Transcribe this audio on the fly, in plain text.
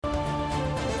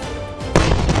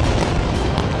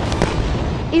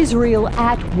Israel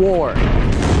at war.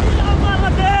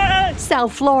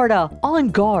 South Florida on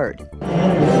guard.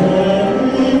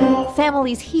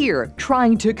 Families here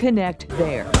trying to connect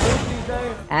there.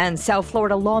 And South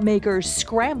Florida lawmakers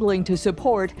scrambling to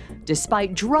support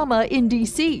despite drama in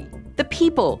D.C. The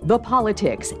people, the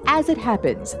politics, as it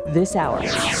happens this hour.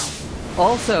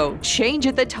 Also, change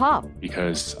at the top.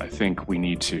 Because I think we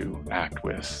need to act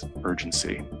with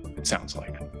urgency, it sounds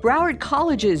like. Broward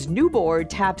College's new board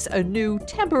taps a new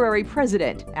temporary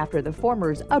president after the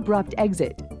former's abrupt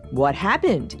exit. What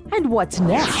happened and what's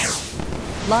next?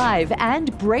 Live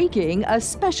and breaking, a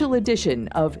special edition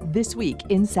of This Week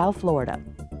in South Florida.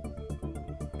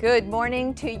 Good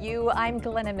morning to you. I'm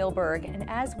Glenna Milberg, and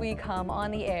as we come on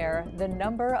the air, the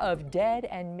number of dead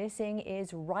and missing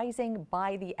is rising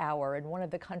by the hour in one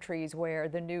of the countries where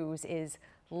the news is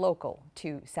local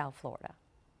to South Florida.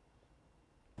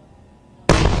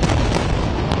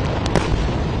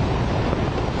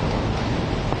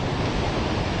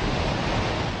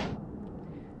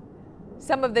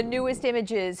 Some of the newest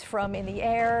images from in the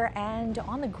air and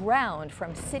on the ground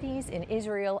from cities in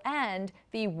Israel and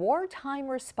the wartime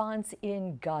response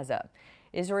in Gaza.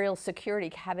 Israel's Security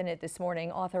Cabinet this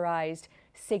morning authorized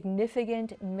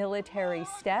significant military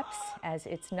steps as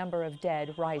its number of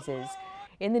dead rises.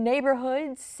 In the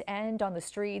neighborhoods and on the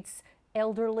streets,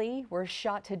 elderly were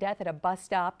shot to death at a bus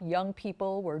stop. Young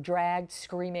people were dragged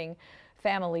screaming.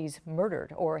 Families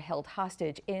murdered or held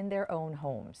hostage in their own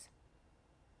homes.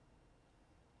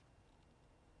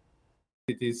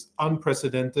 It is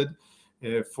unprecedented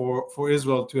for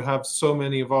Israel to have so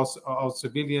many of us, our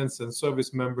civilians and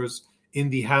service members, in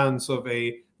the hands of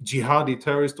a jihadi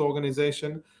terrorist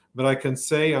organization. But I can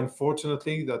say,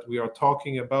 unfortunately, that we are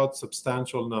talking about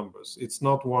substantial numbers. It's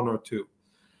not one or two.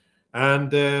 And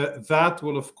that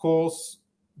will, of course,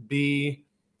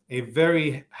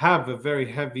 have a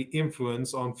very heavy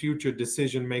influence on future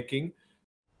decision making.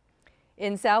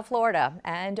 In South Florida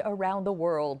and around the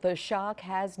world, the shock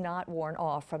has not worn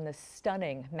off from the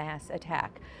stunning mass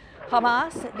attack.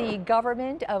 Hamas, the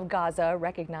government of Gaza,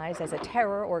 recognized as a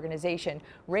terror organization,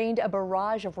 rained a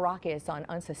barrage of rockets on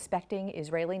unsuspecting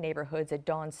Israeli neighborhoods at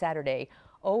dawn Saturday,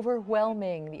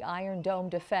 overwhelming the Iron Dome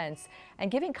defense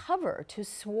and giving cover to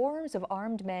swarms of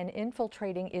armed men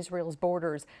infiltrating Israel's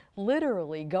borders,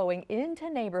 literally going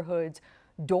into neighborhoods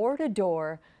door to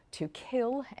door to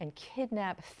kill and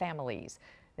kidnap families.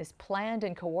 This planned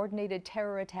and coordinated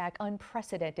terror attack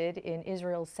unprecedented in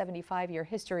Israel's 75-year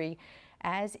history,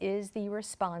 as is the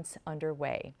response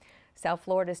underway. South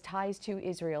Florida's ties to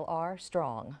Israel are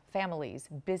strong. Families,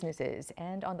 businesses,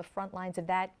 and on the front lines of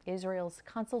that, Israel's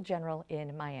Consul General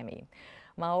in Miami.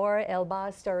 Maor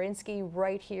Elbaz Starinsky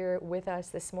right here with us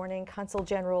this morning. Consul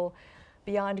General,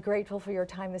 beyond grateful for your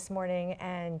time this morning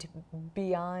and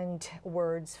beyond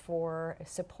words for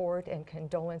support and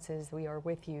condolences. We are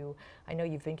with you. I know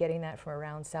you've been getting that from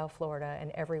around South Florida and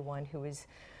everyone who is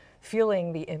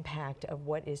feeling the impact of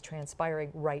what is transpiring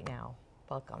right now.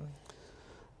 Welcome.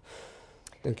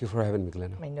 Thank you for having me,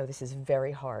 Glenna. I know this is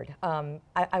very hard.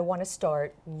 I want to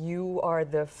start. You are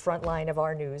the front line of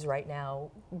our news right now.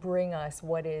 Bring us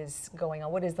what is going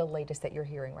on. What is the latest that you're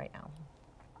hearing right now?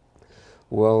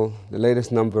 Well, the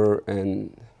latest number,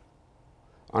 and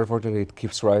unfortunately it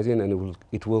keeps rising, and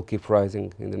it will keep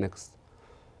rising in the next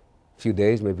few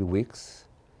days, maybe weeks,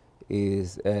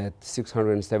 is at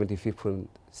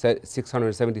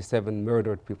 677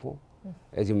 murdered people,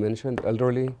 as you mentioned,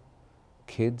 elderly,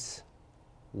 kids,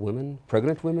 women,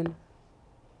 pregnant women,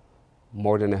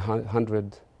 more than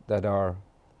 100 that are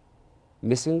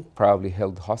missing, probably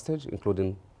held hostage,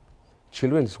 including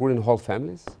children, including whole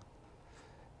families.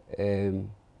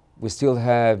 We still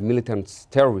have militant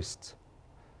terrorists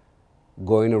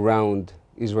going around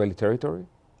Israeli territory.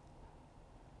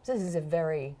 So this is a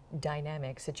very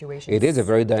dynamic situation. It is a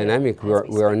very dynamic. We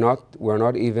are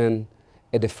not even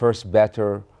at the first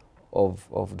batter of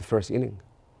the first inning.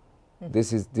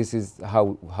 This is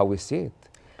how we see it.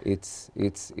 It's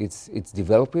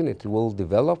developing. It will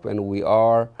develop, and we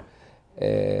are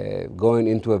going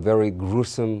into a very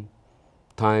gruesome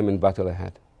time and battle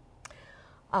ahead.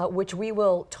 Which we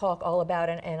will talk all about,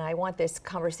 and I want this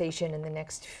conversation in the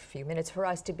next few minutes for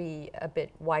us to be a bit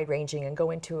wide-ranging and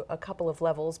go into a couple of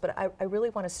levels, but I really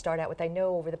want to start out with, I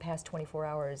know over the past 24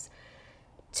 hours,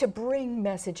 to bring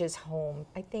messages home.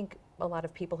 I think a lot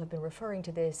of people have been referring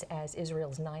to this as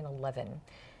Israel's 9/11.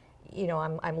 You know,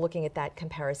 I'm looking at that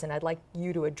comparison. I'd like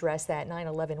you to address that.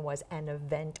 9/11 was an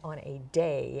event on a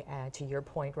day. To your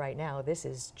point right now, this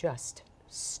is just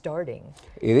starting.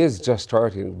 It is just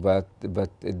starting, but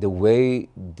the way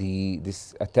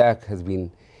this attack has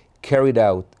been carried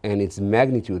out and its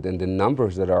magnitude and the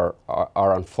numbers that are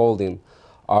unfolding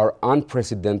are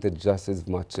unprecedented just as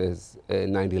much as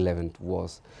 9/11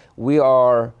 was. We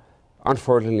are,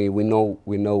 unfortunately, we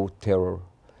know terror.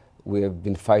 We have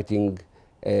been fighting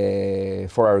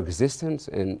for our existence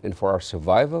and for our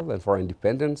survival and for our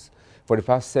independence for the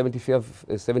past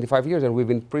 75 years, and we've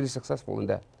been pretty successful in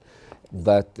that.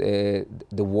 But the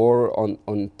war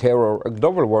on terror, a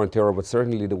global war on terror, but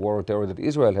certainly the war on terror that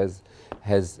Israel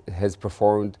has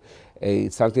performed,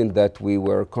 it's something that we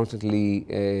were constantly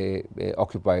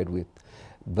occupied with.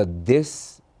 But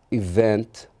this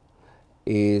event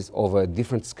is of a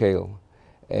different scale,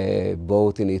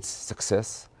 both in its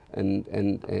success and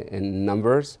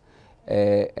numbers,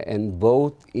 and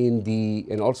both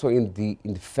and also in the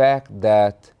fact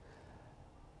that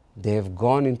they have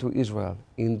gone into Israel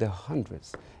in the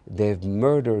hundreds. They've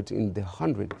murdered in the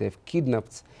hundreds. They've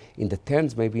kidnapped in the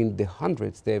tens, maybe in the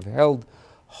hundreds. They've held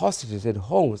hostages at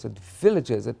homes, at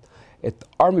villages, at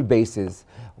army bases.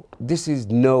 This is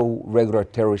no regular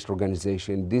terrorist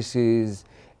organization. This is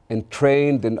a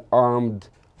trained and armed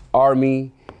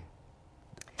army,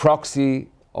 proxy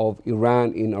of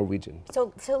Iran in our region.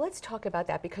 So let's talk about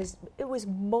that, because it was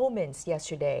moments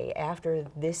yesterday after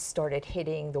this started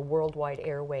hitting the worldwide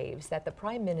airwaves that the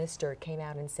Prime Minister came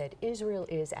out and said Israel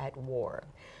is at war.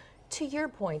 To your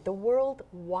point, the world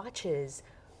watches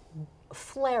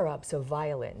flare-ups of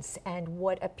violence and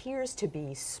what appears to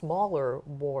be smaller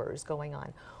wars going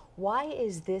on. Why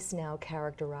is this now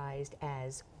characterized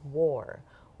as war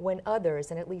when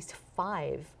others, and at least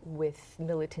 5 with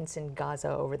militants in Gaza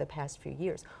over the past few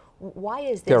years, why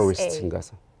is this terrorists in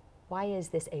Gaza? Why is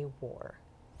this a war?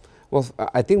 Well,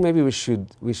 I think maybe we should,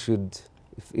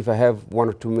 if I have 1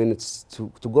 or 2 minutes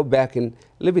to go back and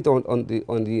a little bit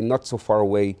on the not so far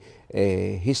away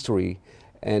history,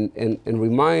 and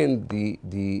remind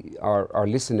our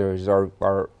listeners,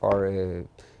 our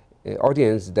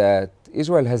audience, that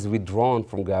Israel has withdrawn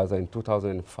from Gaza in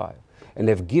 2005, and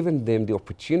have given them the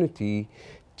opportunity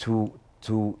to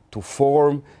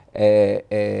form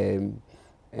an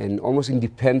almost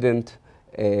independent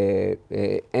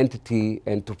entity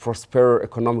and to prosper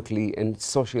economically and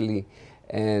socially.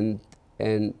 And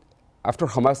after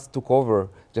Hamas took over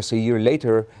just a year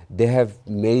later, they have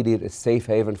made it a safe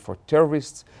haven for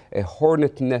terrorists, a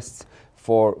hornet nest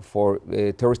for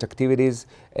terrorist activities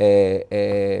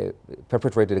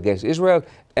perpetrated against Israel,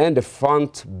 and the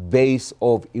front base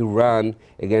of Iran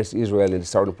against Israel in the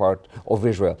southern part of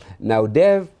Israel. Now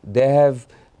they have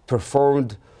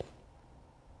performed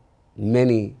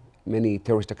many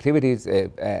terrorist activities,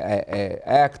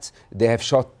 acts. They have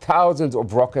shot thousands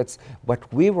of rockets,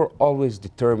 but we were always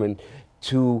determined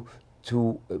to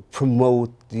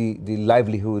promote the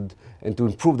livelihood and to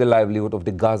improve the livelihood of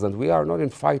the Gazans. We are not in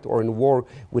fight or in war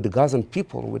with the Gazan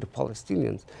people, with the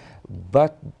Palestinians.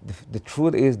 But the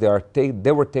truth is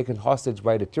they were taken hostage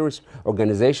by the terrorist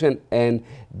organization, and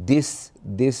this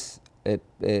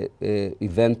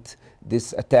event,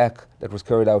 this attack that was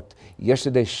carried out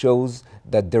yesterday, shows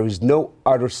that there is no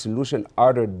other solution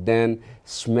other than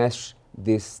smash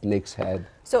this snake's head.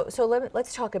 So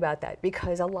let's talk about that,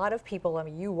 because a lot of people, I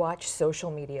mean, you watch social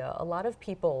media, a lot of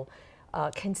people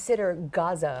consider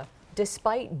Gaza,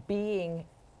 despite being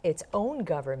its own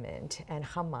government, and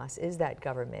Hamas is that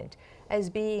government, as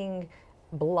being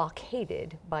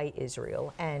blockaded by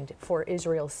Israel. And for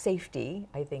Israel's safety,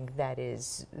 I think that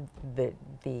is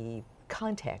the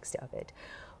context of it.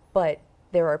 But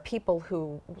there are people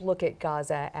who look at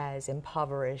Gaza as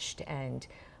impoverished and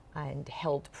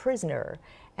held prisoner,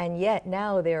 and yet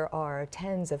now there are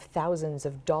tens of thousands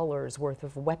of dollars worth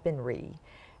of weaponry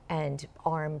and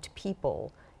armed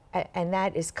people, and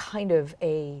that is kind of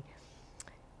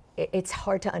it's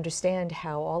hard to understand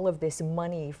how all of this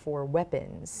money for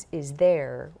weapons is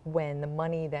there when the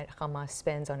money that Hamas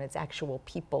spends on its actual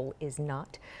people is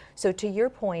not. So to your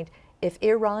point, if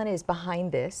Iran is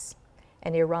behind this,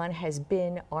 and Iran has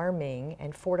been arming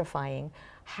and fortifying,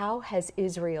 how has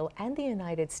Israel and the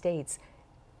United States,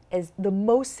 as the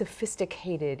most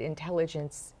sophisticated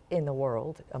intelligence in the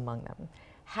world among them,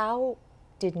 how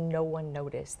did no one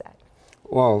notice that?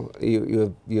 Well,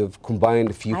 you've combined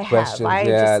a few questions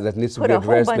that needs to put be a whole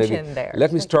addressed. bunch Maybe in there.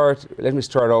 Let me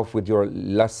start off with your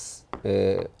last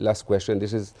question.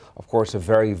 This is, of course, a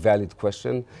very valid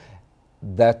question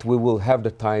that we will have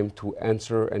the time to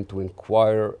answer and to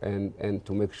inquire and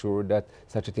to make sure that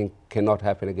such a thing cannot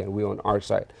happen again. We're on our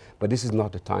side. But this is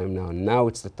not the time now. Now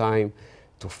it's the time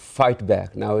to fight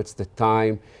back. Now it's the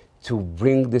time to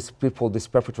bring these people, this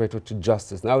perpetrator, to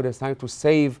justice. Now it's time to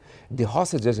save the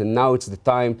hostages, and now it's the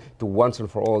time to once and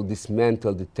for all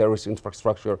dismantle the terrorist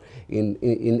infrastructure in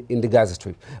the Gaza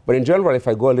Strip. But in general, if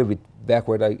I go a little bit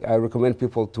backward, I recommend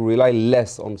people to rely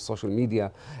less on social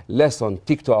media, less on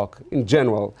TikTok in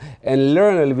general, and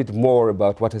learn a little bit more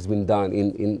about what has been done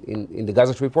in the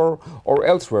Gaza Strip or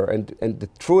elsewhere. And the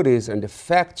truth is, and the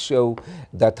facts show,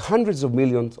 that hundreds of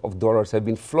millions of dollars have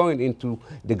been flowing into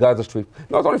the Gaza Strip,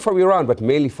 not only from Iran, but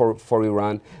mainly for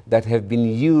Iran, that have been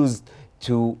used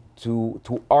to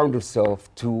arm themselves,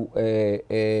 to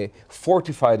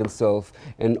fortify themselves,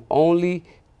 and only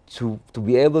to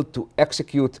be able to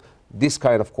execute this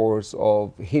kind, of course,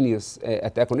 of heinous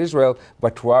attack on Israel,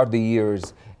 but throughout the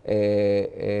years,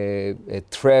 a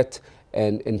threat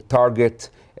and target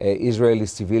Israeli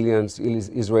civilians,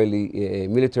 Israeli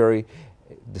military.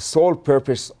 The sole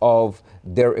purpose of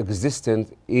their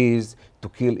existence is to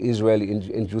kill Israeli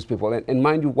and Jewish people. And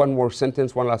mind you, one last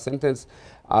sentence.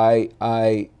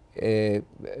 I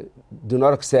do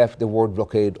not accept the word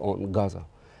blockade on Gaza.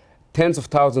 Tens of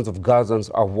thousands of Gazans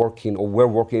are working, or were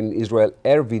working in Israel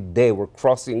every day. We're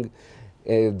crossing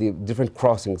the different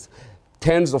crossings.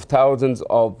 Tens of thousands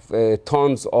of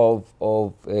tons of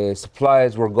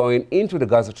supplies were going into the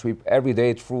Gaza Strip every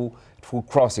day through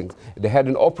crossings. They had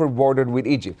an open border with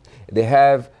Egypt. They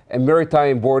have a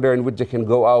maritime border in which they can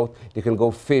go out, they can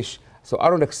go fish. So I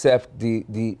don't accept the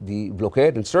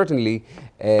blockade, and certainly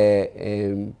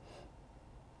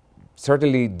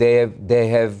they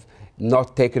have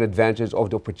not taken advantage of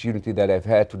the opportunity that I've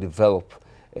had to develop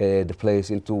the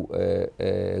place into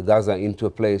Gaza into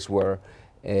a place where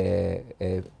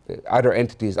other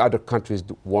entities, other countries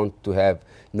want to have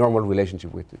normal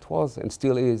relationship with. It was and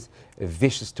still is a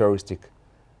vicious terroristic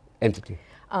entity.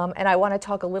 And I want to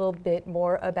talk a little bit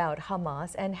more about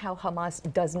Hamas and how Hamas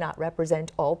does not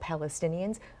represent all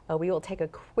Palestinians. We will take a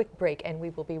quick break, and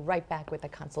we will be right back with the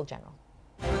Consul General.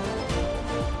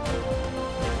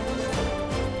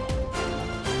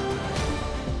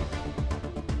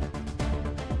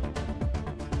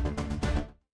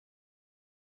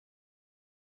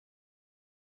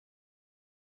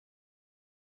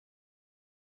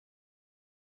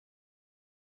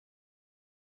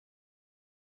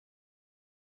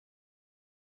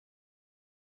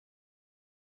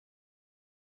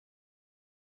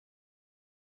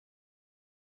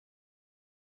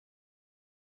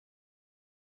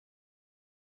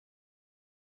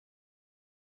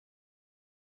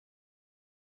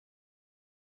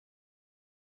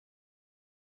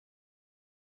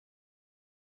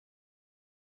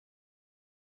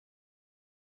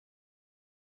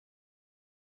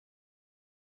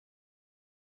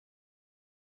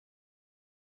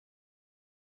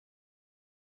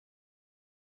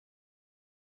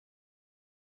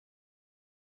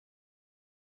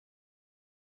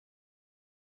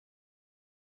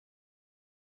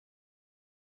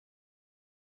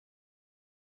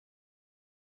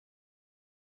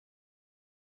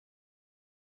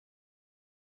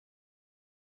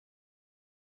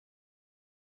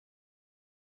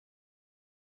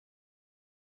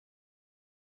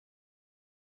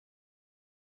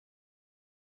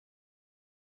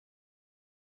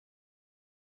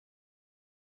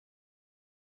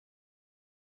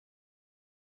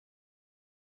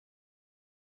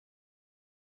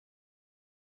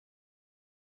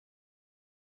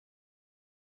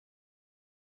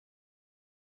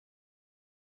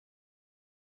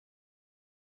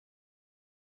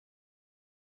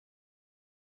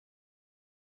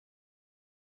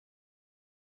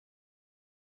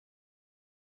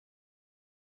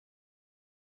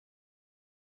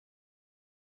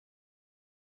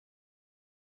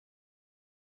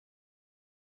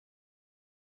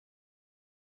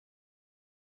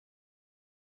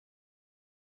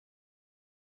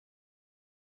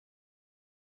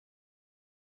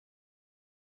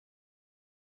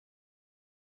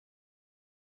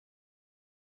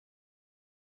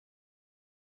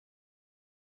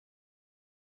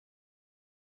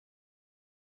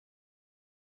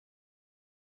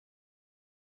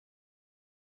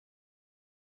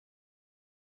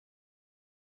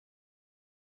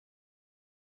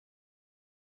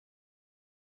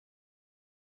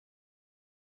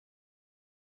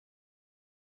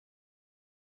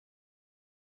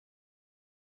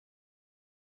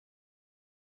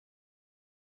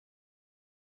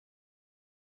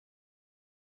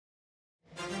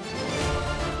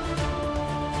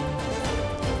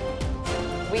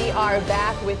 are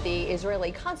back with the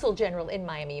Israeli Consul General in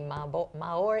Miami,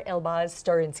 Maor Elbaz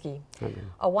Sturinsky.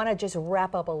 I want to just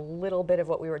wrap up a little bit of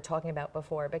what we were talking about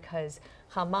before, because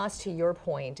Hamas, to your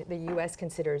point, the U.S.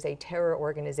 considers a terror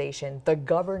organization, the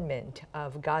government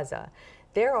of Gaza.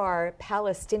 There are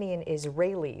Palestinian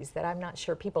Israelis that I'm not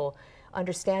sure people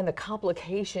understand the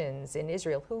complications in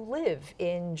Israel, who live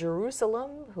in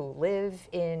Jerusalem, who live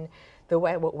in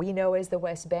what we know as the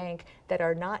West Bank, that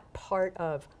are not part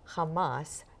of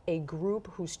Hamas, a group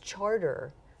whose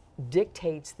charter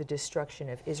dictates the destruction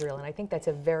of Israel. And I think that's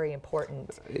a very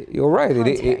important You're right,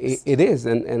 context. it is.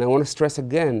 And I want to stress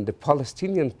again, the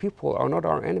Palestinian people are not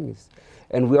our enemies.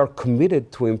 And we are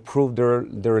committed to improve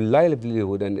their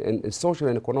livelihood and social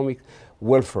and economic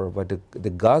welfare. But the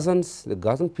Gazan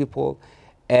people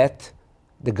at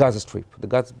the Gaza Strip, the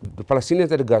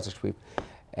Palestinians at the Gaza Strip,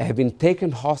 have been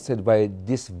taken hostage by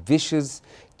this vicious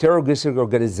terroristic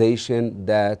organization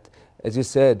that, as you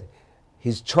said,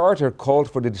 his charter called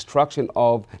for the destruction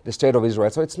of the state of Israel.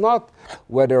 So it's not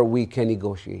whether we can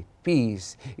negotiate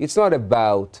peace. It's not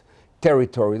about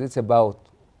territories. It's about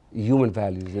human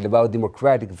values. It's about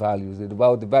democratic values. It's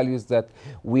about the values that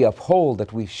we uphold,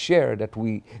 that we share, that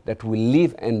we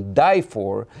live and die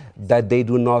for, that they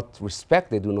do not respect,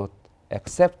 they do not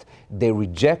accept, they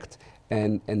reject.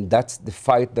 And that's the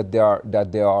fight that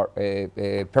they are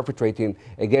perpetrating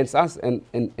against us, and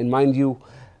mind you,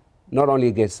 not only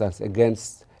against us,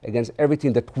 against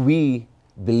everything that we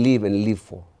believe and live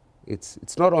for.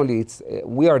 It's not only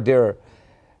we are there,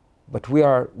 but we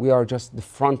are just the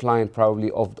front line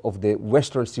probably of the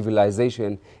Western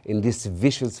civilization in this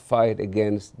vicious fight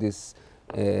against this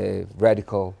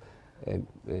radical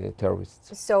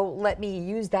terrorists. So let me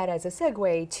use that as a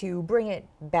segue to bring it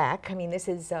back. I mean, this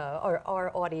is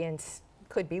our audience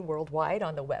could be worldwide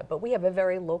on the web, but we have a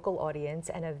very local audience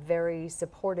and a very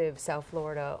supportive South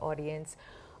Florida audience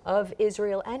of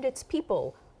Israel and its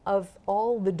people, of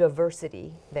all the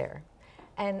diversity there.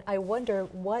 And I wonder,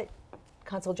 what,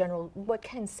 Consul General, what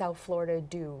can South Florida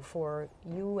do for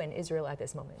you and Israel at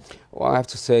this moment? Well, I have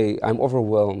to say, I'm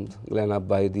overwhelmed, Lena,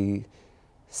 by the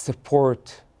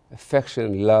support,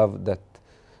 affection, love that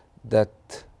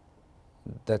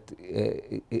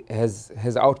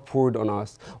has outpoured on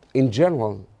us. In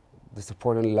general, the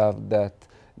support and love that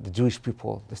the Jewish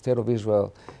people, the state of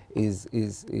Israel, is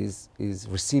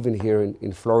receiving here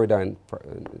in Florida, and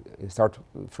in South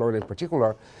Florida in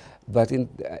particular. But in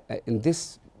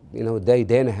this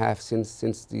day and a half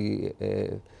since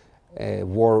the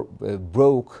war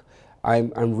broke,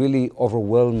 I'm really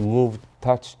overwhelmed, moved,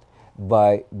 touched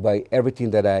by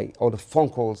everything all the phone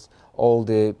calls, all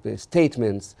the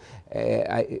statements.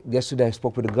 Yesterday I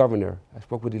spoke with the governor, I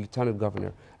spoke with the lieutenant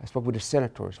governor, I spoke with the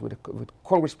senators, with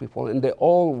Congress people, and they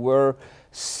all were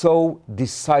so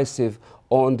decisive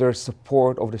on their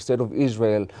support of the state of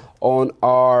Israel, on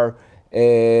our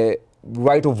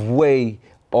right of way,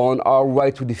 on our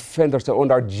right to defend ourselves,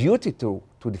 on our duty to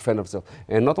defend ourselves.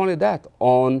 And not only that,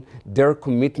 on their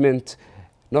commitment,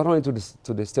 not only to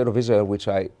the state of Israel, which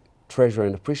I treasure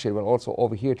and appreciate, but also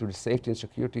over here to the safety and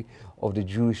security of the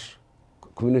Jewish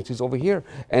communities over here.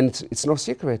 And it's no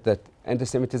secret that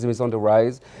anti-Semitism is on the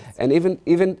rise. And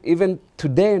even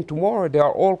today and tomorrow, there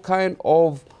are all kind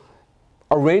of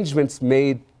arrangements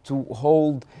made to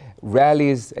hold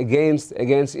rallies against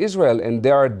Israel, and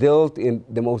they are dealt in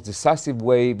the most decisive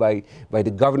way by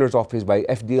the governor's office, by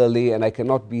FDLE, and I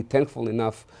cannot be thankful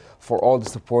enough for all the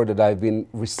support that I've been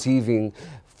receiving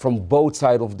from both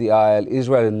sides of the aisle.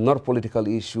 Israel is not a political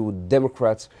issue,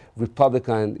 Democrats,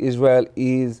 Republicans. Israel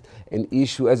is an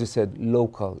issue, as you said,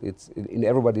 local. It's in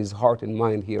everybody's heart and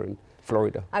mind here in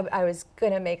Florida. I was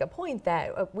going to make a point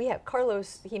that we have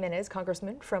Carlos Jimenez,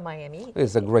 congressman from Miami.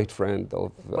 He's a great friend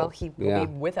of. Well, he will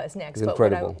be with us next. He's but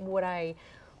incredible. what I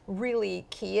really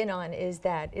key in on is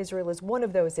that Israel is one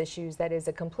of those issues that is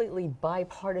a completely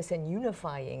bipartisan,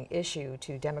 unifying issue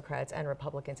to Democrats and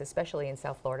Republicans, especially in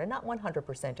South Florida. Not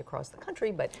 100% across the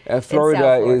country, but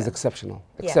Florida in South is exceptional.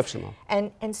 Yes. Exceptional.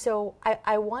 And so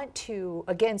I want to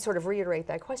again sort of reiterate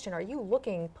that question. Are you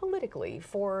looking politically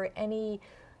for any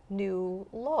new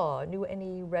law,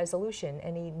 any resolution,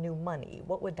 any new money?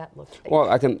 What would that look like? Well,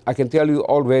 I can tell you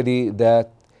already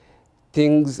that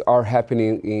things are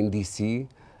happening in D.C.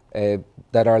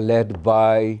 That are led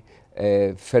by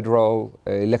federal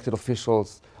elected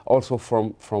officials, also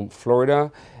from Florida.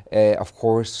 Of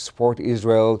course, support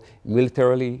Israel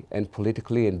militarily and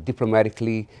politically and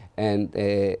diplomatically, and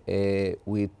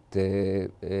with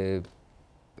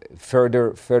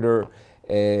further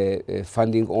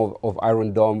funding of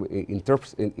Iron Dome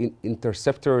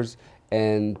interceptors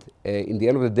And in the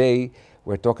end of the day,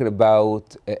 we're talking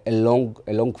about a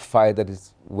long fight that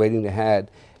is waiting ahead,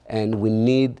 and we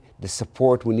need the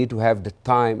support, we need to have the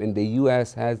time, and the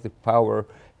U.S. has the power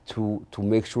to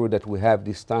make sure that we have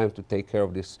this time to take care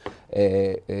of this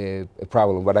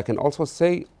problem. But I can also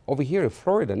say over here in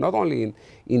Florida, not only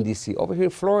in D.C., over here in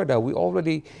Florida, we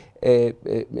already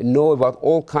know about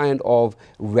all kind of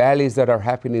rallies that are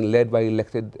happening led by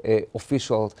elected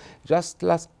officials. Just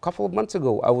last couple of months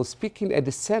ago, I was speaking at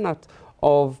the Senate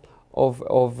of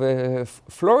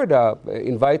Florida,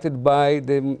 invited by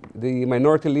the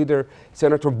minority leader,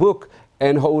 Senator Book,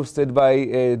 and hosted by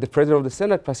the president of the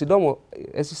Senate, Pasidomo.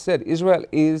 As you said, Israel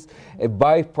is a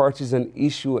bipartisan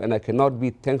issue, and I cannot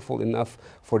be thankful enough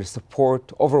for the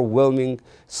support, overwhelming,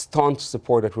 staunch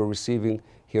support that we're receiving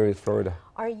here in Florida.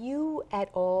 Are you at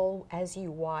all, as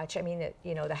you watch, I mean,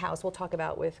 you know, the House, we'll talk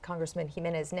about with Congressman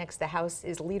Jimenez next, the House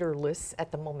is leaderless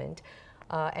at the moment,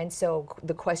 and so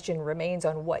the question remains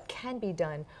on what can be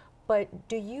done. But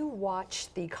do you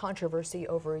watch the controversy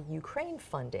over Ukraine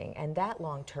funding and that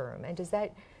long term? And does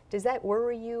that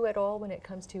worry you at all when it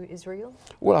comes to Israel?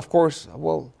 Well, of course.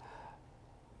 Well,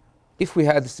 if we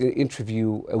had this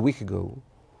interview a week ago,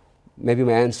 maybe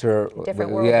my answer.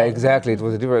 Different world. Yeah, then. exactly. It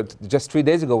was a different. Just 3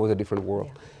 days ago was a different world.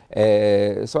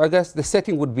 Yeah. So I guess the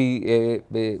setting would be,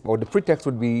 or the pretext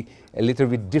would be a little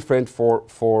bit different for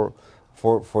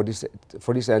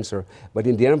this answer. But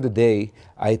in the end of the day,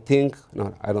 I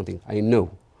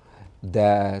know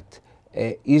that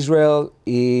Israel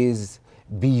is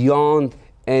beyond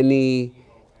any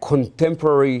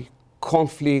contemporary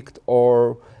conflict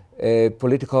or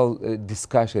political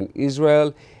discussion.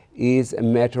 Israel is a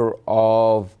matter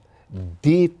of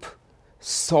deep,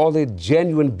 solid,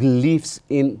 genuine beliefs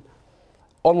in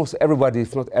almost everybody,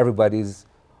 if not everybody's,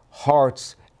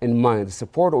 hearts and minds. The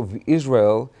support of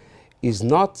Israel is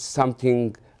not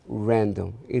something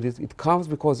random. It comes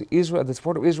because Israel, the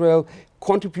support of Israel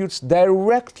contributes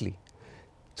directly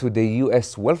to the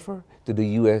U.S. welfare, to the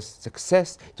U.S.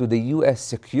 success, to the U.S.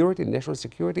 security, national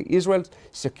security. Israel's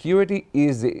security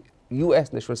is the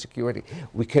U.S. national security.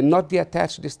 We cannot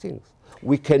detach these things.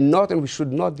 We cannot and we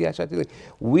should not detach these things.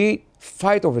 We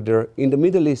fight over there in the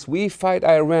Middle East. We fight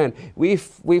Iran. We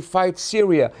fight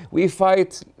Syria. We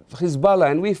fight Hezbollah,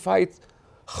 and we fight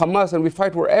Hamas, and we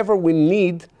fight wherever we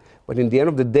need. But in the end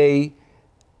of the day,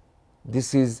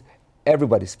 this is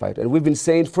everybody's fight. And we've been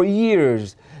saying for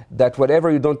years that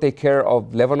whatever you don't take care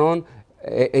of Lebanon,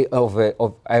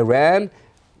 of Iran,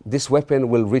 this weapon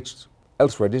will reach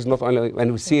elsewhere. This is not only,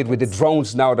 and we see it with the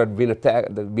drones now that have been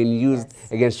attacked, that have been used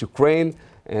against Ukraine.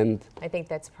 And I think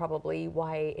that's probably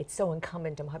why it's so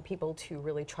incumbent on people to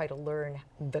really try to learn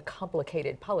the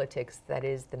complicated politics that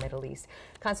is the Middle East.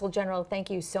 Consul General, thank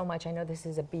you so much. I know this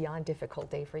is a beyond difficult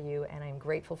day for you, and I'm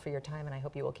grateful for your time, and I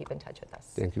hope you will keep in touch with us.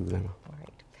 Thank you, Glenna.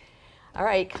 All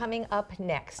right, coming up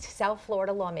next, South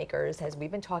Florida lawmakers, as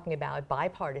we've been talking about,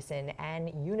 bipartisan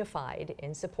and unified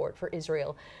in support for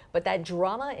Israel. But that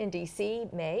drama in D.C.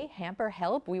 may hamper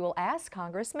help. We will ask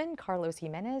Congressman Carlos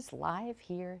Jimenez live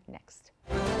here next.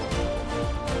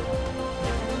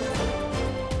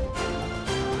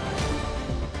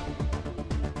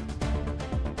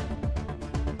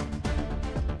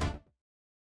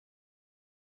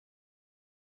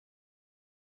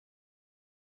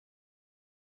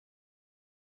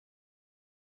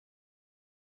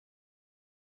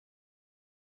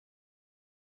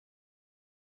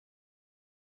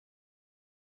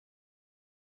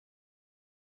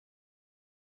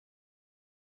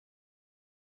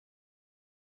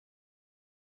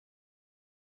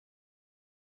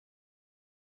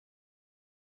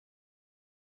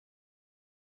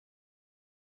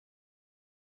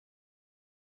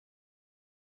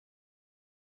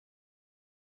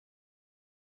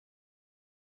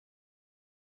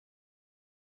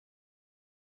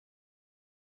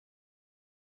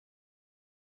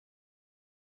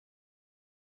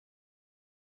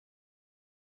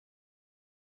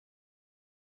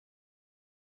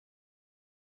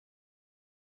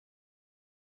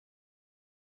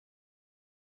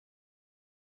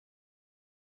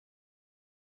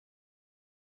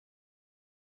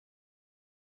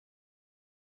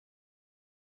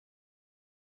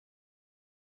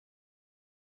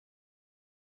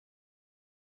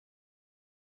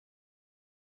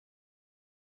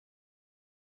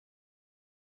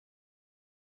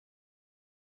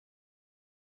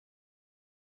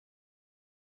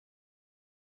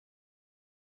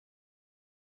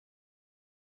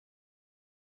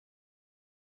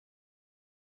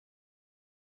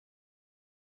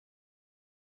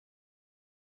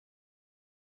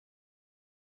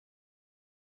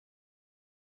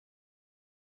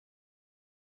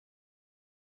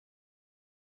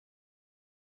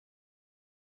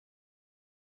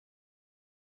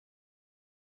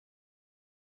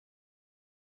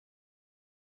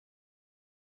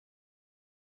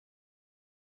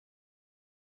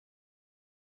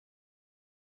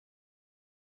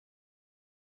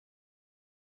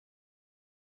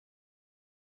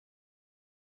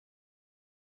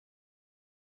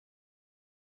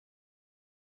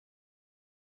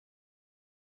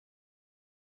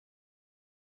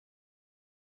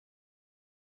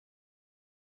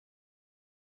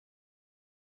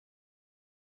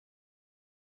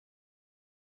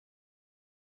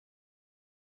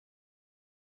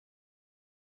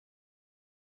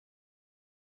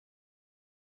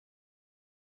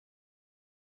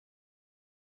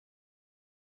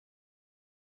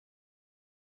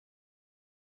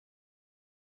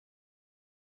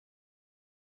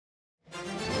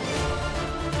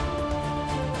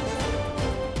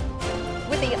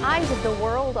 With the eyes of the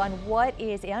world on what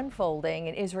is unfolding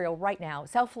in Israel right now,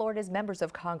 South Florida's members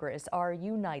of Congress are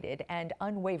united and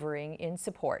unwavering in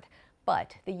support.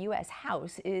 But the U.S.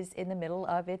 House is in the middle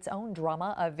of its own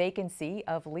drama, a vacancy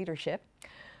of leadership.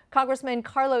 Congressman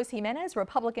Carlos Jimenez,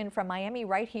 Republican from Miami,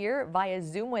 right here via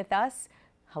Zoom with us.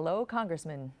 Hello,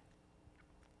 Congressman.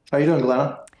 How you doing,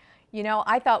 Glenna? You know,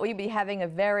 I thought we'd be having a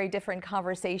very different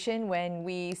conversation when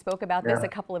we spoke about this a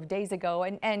couple of days ago,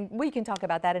 and we can talk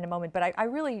about that in a moment, but I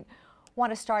really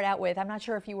want to start out with, I'm not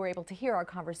sure if you were able to hear our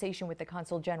conversation with the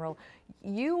Consul General.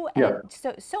 You and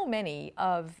so many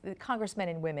of the congressmen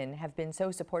and women have been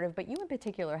so supportive, but you in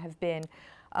particular have been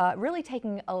really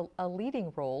taking a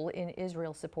leading role in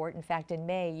Israel support. In fact, in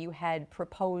May, you had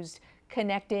proposed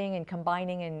connecting and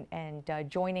combining and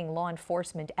joining law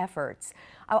enforcement efforts.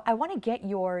 I want to get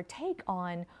your take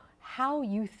on how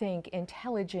you think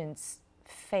intelligence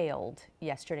failed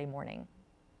yesterday morning.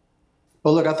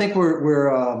 Well, look, I think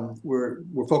we're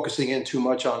focusing in too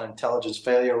much on intelligence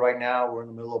failure right now. We're in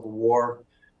the middle of a war.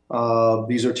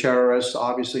 These are terrorists.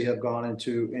 Obviously, have gone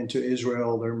into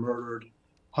Israel. They're murdered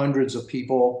hundreds of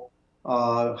people.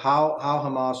 How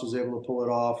Hamas was able to pull it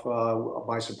off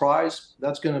by surprise,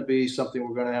 that's going to be something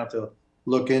we're going to have to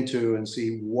look into and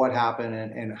see what happened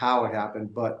and how it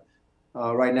happened. But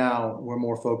right now, we're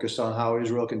more focused on how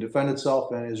Israel can defend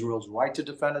itself and Israel's right to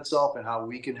defend itself, and how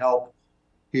we can help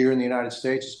here in the United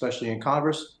States, especially in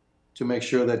Congress, to make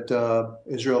sure that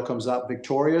Israel comes out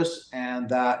victorious and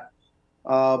that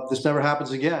this never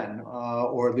happens again,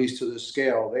 or at least to this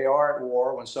scale. They are at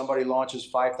war. When somebody launches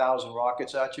 5,000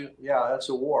 rockets at you, yeah, that's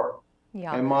a war.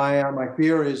 Yeah. And my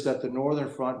fear is that the northern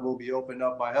front will be opened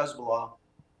up by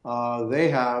Hezbollah. They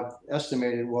have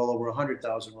estimated well over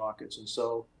 100,000 rockets. And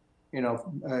so, you know,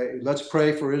 let's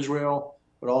pray for Israel,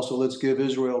 but also let's give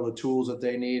Israel the tools that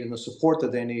they need and the support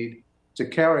that they need to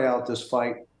carry out this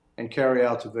fight and carry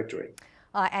out to victory.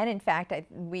 And in fact,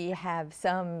 we have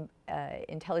some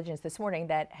intelligence this morning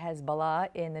that Hezbollah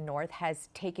in the north has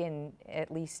taken at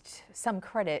least some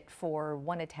credit for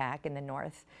one attack in the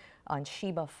north on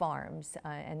Sheba Farms,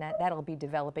 and that'll be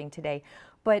developing today.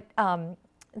 But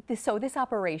so this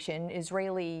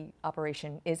Israeli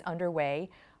operation, is underway.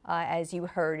 As you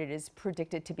heard, it is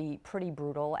predicted to be pretty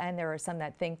brutal, and there are some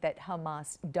that think that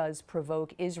Hamas does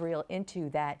provoke Israel into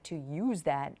that, to use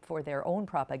that for their own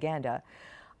propaganda.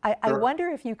 I wonder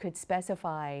if you could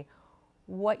specify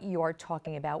what you're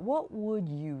talking about. What would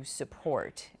you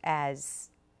support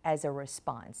as a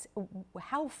response?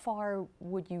 How far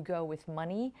would you go with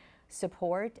money,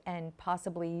 support, and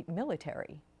possibly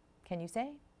military? Can you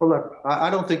say? Well, look, I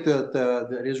don't think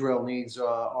that Israel needs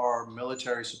our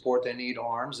military support. They need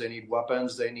arms, they need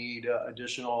weapons, they need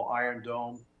additional Iron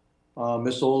Dome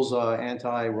missiles,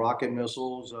 anti-rocket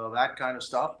missiles, that kind of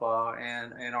stuff,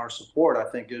 and our support. I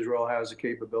think Israel has the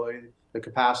capability, the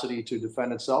capacity to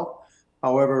defend itself.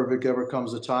 However, if it ever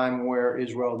comes a time where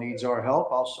Israel needs our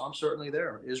help, I'm certainly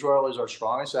there. Israel is our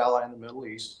strongest ally in the Middle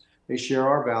East. They share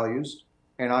our values.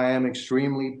 And I am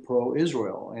extremely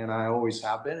pro-Israel, and I always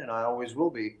have been, and I always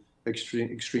will be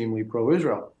extremely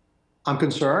pro-Israel. I'm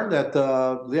concerned that,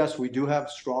 yes, we do have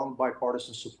strong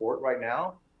bipartisan support right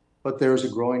now, but there's a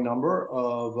growing number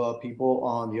of people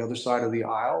on the other side of the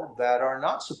aisle that are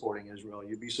not supporting Israel.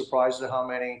 You'd be surprised at how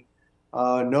many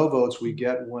no votes we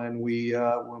get when we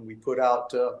put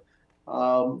out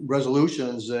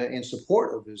resolutions in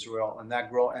support of Israel, and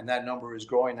that number is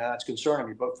growing. And that's concerning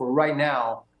me. But for right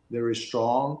now, there is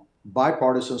strong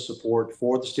bipartisan support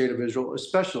for the state of Israel,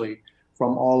 especially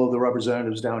from all of the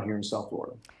representatives down here in South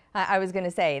Florida. I was going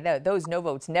to say that those no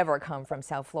votes never come from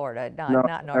South Florida,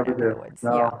 not in our neck of the woods.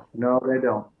 No, they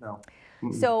don't. No.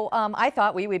 So I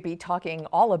thought we would be talking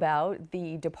all about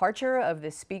the departure of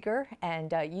the speaker,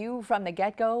 and you from the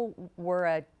get-go were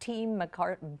a Team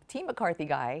McCarthy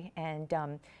guy,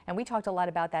 and we talked a lot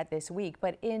about that this week.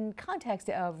 But in context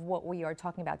of what we are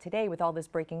talking about today with all this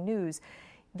breaking news,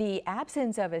 the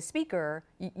absence of a speaker,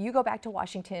 you go back to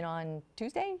Washington on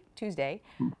Tuesday?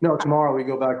 No, tomorrow. We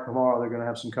go back tomorrow. They're going to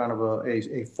have some kind of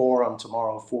a forum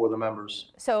tomorrow for the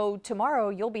members. So tomorrow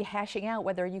you'll be hashing out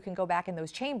whether you can go back in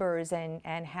those chambers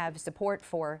and have support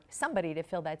for somebody to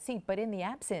fill that seat. But in the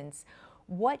absence,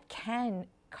 what can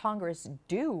Congress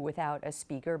do without a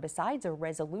speaker besides a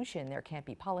resolution? There can't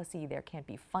be policy, there can't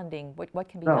be funding. What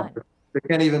can be done? There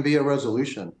can't even be a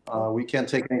resolution. We can't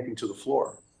take anything to the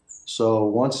floor. So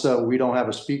once we don't have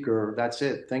a speaker, that's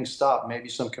it. Things stop. Maybe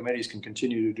some committees can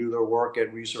continue to do their work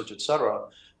and research, et cetera,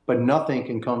 but nothing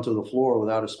can come to the floor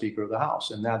without a Speaker of the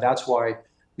House. And that's why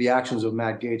the actions of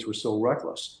Matt Gaetz were so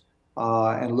reckless.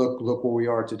 And look where we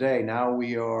are today. Now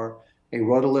we are a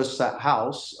rudderless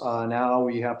house. Now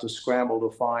we have to scramble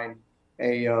to find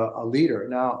a leader.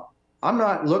 Now, I'm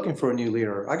not looking for a new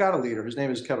leader. I got a leader. His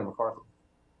name is Kevin McCarthy.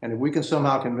 And if we can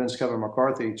somehow convince Kevin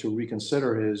McCarthy to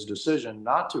reconsider his decision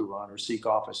not to run or seek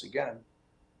office again,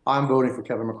 I'm voting for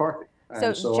Kevin McCarthy.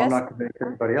 And so I'm not convincing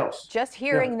anybody else. Just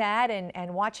hearing that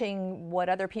and watching what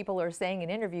other people are saying in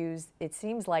interviews, it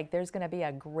seems like there's going to be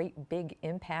a great big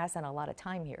impasse and a lot of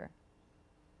time here.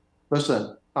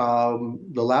 Listen,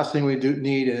 the last thing we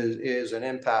need is an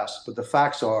impasse, but the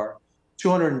facts are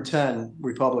 210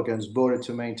 Republicans voted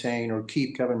to maintain or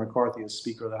keep Kevin McCarthy as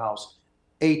Speaker of the House.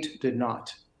 8 did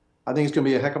not. I think it's going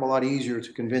to be a heck of a lot easier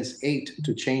to convince 8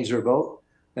 to change their vote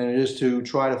than it is to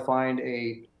try to find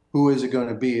who is it going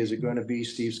to be? Is it going to be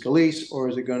Steve Scalise or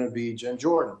is it going to be Jim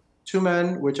Jordan? 2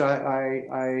 men, which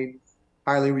I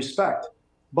highly respect,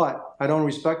 but I don't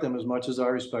respect them as much as I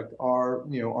respect our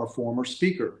former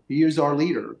speaker. He is our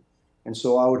leader. And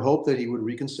so I would hope that he would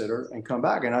reconsider and come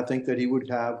back. And I think that he would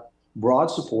have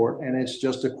broad support. And it's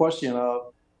just a question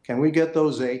of, can we get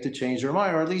those 8 to change their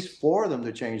mind, or at least 4 of them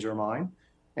to change their mind?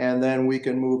 And then we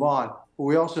can move on. But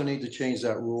we also need to change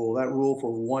that rule. That rule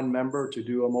for 1 member to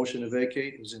do a motion to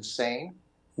vacate is insane.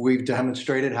 We've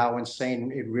demonstrated how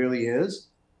insane it really is,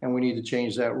 and we need to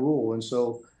change that rule. And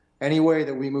so any way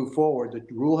that we move forward,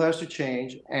 the rule has to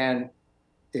change. And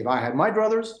if I had my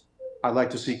druthers, I'd like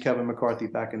to see Kevin McCarthy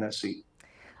back in that seat.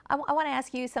 I want to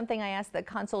ask you something I asked the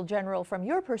Consul General from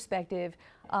your perspective.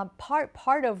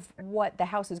 Part of what the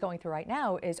House is going through right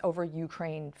now is over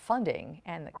Ukraine funding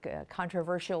and the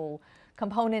controversial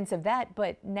components of that.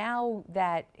 But now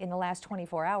that in the last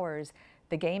 24 hours,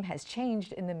 the game has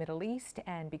changed in the Middle East,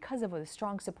 and because of the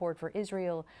strong support for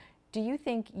Israel, do you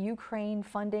think Ukraine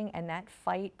funding and that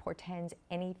fight portends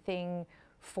anything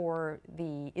for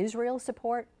the Israel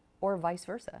support or vice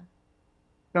versa?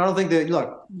 I don't think that,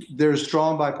 look, there's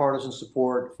strong bipartisan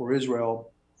support for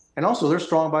Israel, and also there's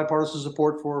strong bipartisan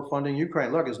support for funding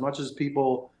Ukraine. Look, as much as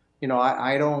people,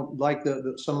 I don't like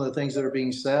some of the things that are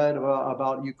being said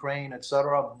about Ukraine, et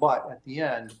cetera, but at the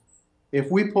end,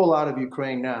 if we pull out of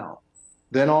Ukraine now,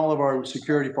 then all of our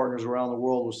security partners around the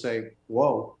world will say,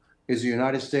 whoa, is the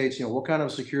United States, what kind of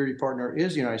security partner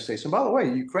is the United States? And by the way,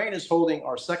 Ukraine is holding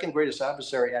our second greatest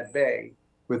adversary at bay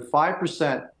with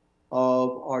 5%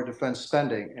 of our defense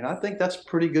spending. And I think that's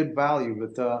pretty good value,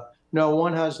 but no,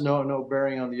 one has no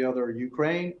bearing on the other.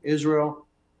 Ukraine, Israel,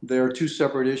 they're 2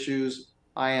 separate issues.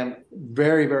 I am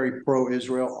very, very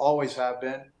pro-Israel, always have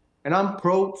been, and I'm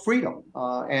pro-freedom.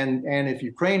 And if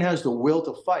Ukraine has the will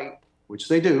to fight, which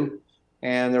they do,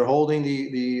 and they're holding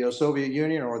the Soviet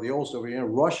Union or the old Soviet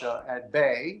Union, Russia, at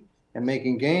bay and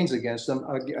making gains against them,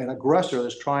 an aggressor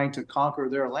that's trying to conquer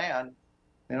their land,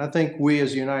 and I think we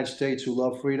as the United States who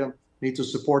love freedom need to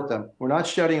support them. We're not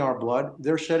shedding our blood.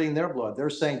 They're shedding their blood. They're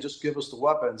saying, just give us the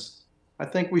weapons. I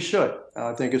think we should.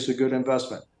 I think it's a good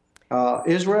investment.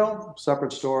 Israel,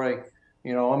 separate story.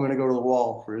 I'm going to go to the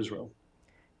wall for Israel.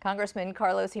 Congressman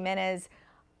Carlos Jimenez,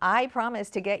 I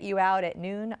promised to get you out at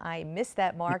noon. I missed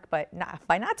that mark, but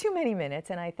by not too many minutes.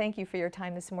 And I thank you for your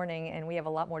time this morning. And we have a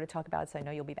lot more to talk about, so I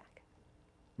know you'll be back.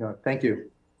 No, thank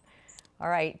you. All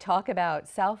right, talk about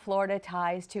South Florida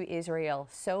ties to Israel.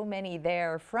 So many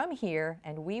there from here,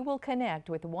 and we will connect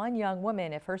with one young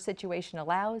woman, if her situation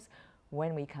allows,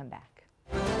 when we come back.